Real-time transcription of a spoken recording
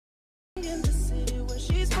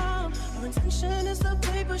intention is the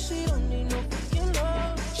paper, she don't need no freaking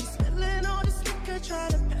love. She's spilling all this liquor,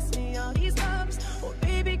 trying to pass me all these cups. Oh,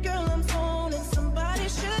 baby girl, I'm torn, and somebody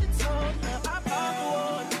should have told her I bought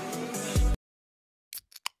one.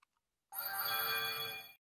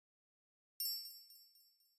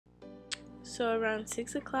 So around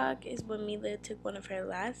 6 o'clock is when Mila took one of her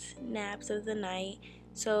last naps of the night.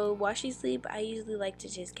 So while she sleeps, I usually like to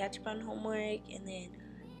just catch up on homework and then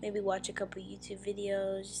maybe watch a couple YouTube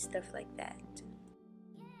videos, stuff like that.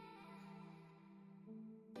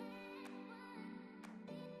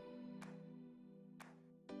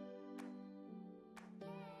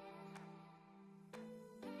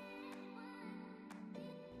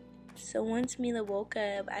 So once Mila woke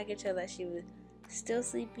up, I could tell that she was still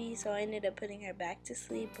sleepy, so I ended up putting her back to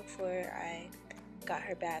sleep before I got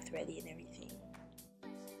her bath ready and everything.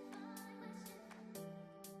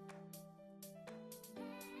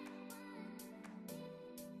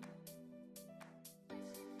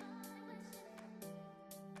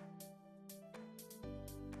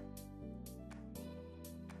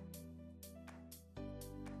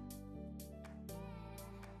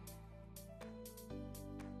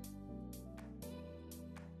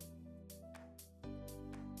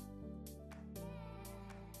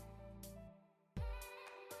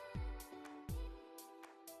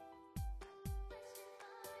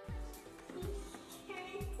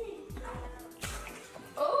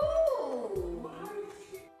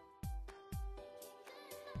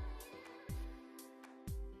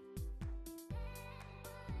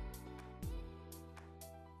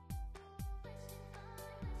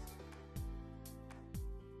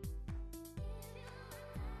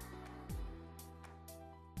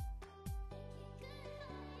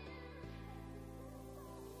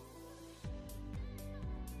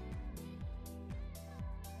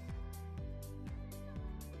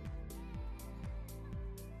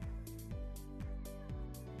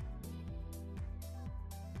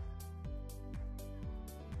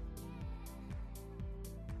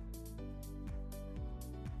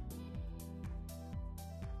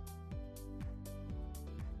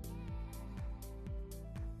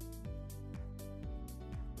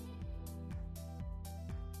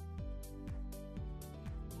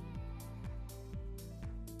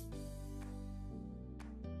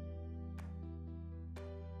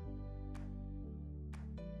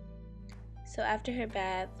 So after her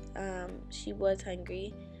bath, she was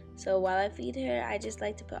hungry. So while I feed her, I just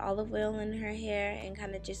like to put olive oil in her hair and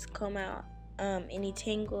kind of just comb out any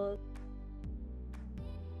tangles.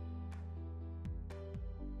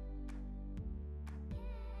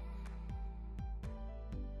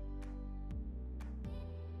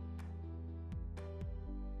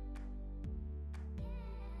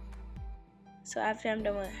 So after I'm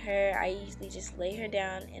done with her, I usually just lay her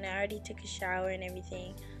down, and I already took a shower and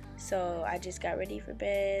everything. So I just got ready for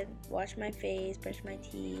bed, washed my face, brushed my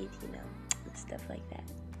teeth, stuff like that.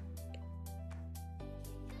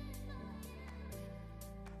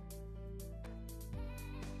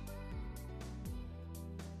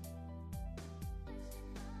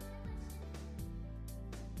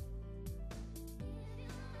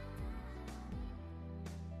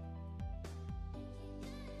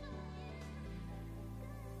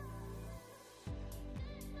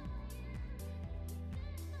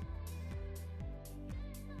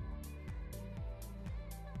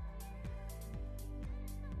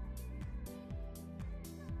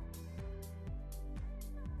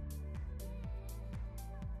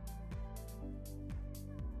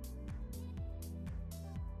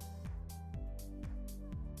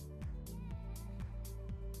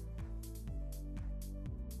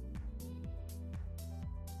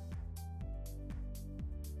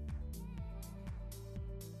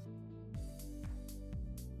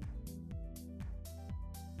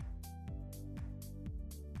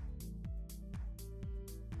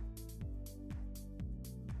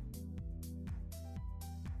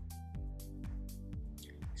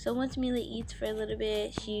 So once Mila eats for a little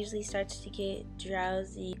bit, she usually starts to get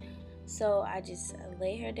drowsy. So I just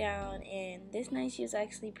lay her down, and this night she was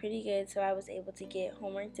actually pretty good, so I was able to get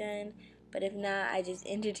homework done. But if not, I just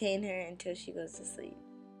entertain her until she goes to sleep.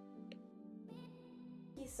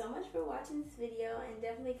 Thank you so much for watching this video, and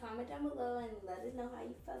definitely comment down below and let us know how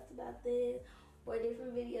you felt about this or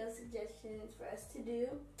different video suggestions for us to do.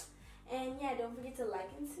 And yeah, don't forget to like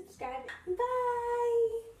and subscribe.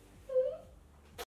 Bye!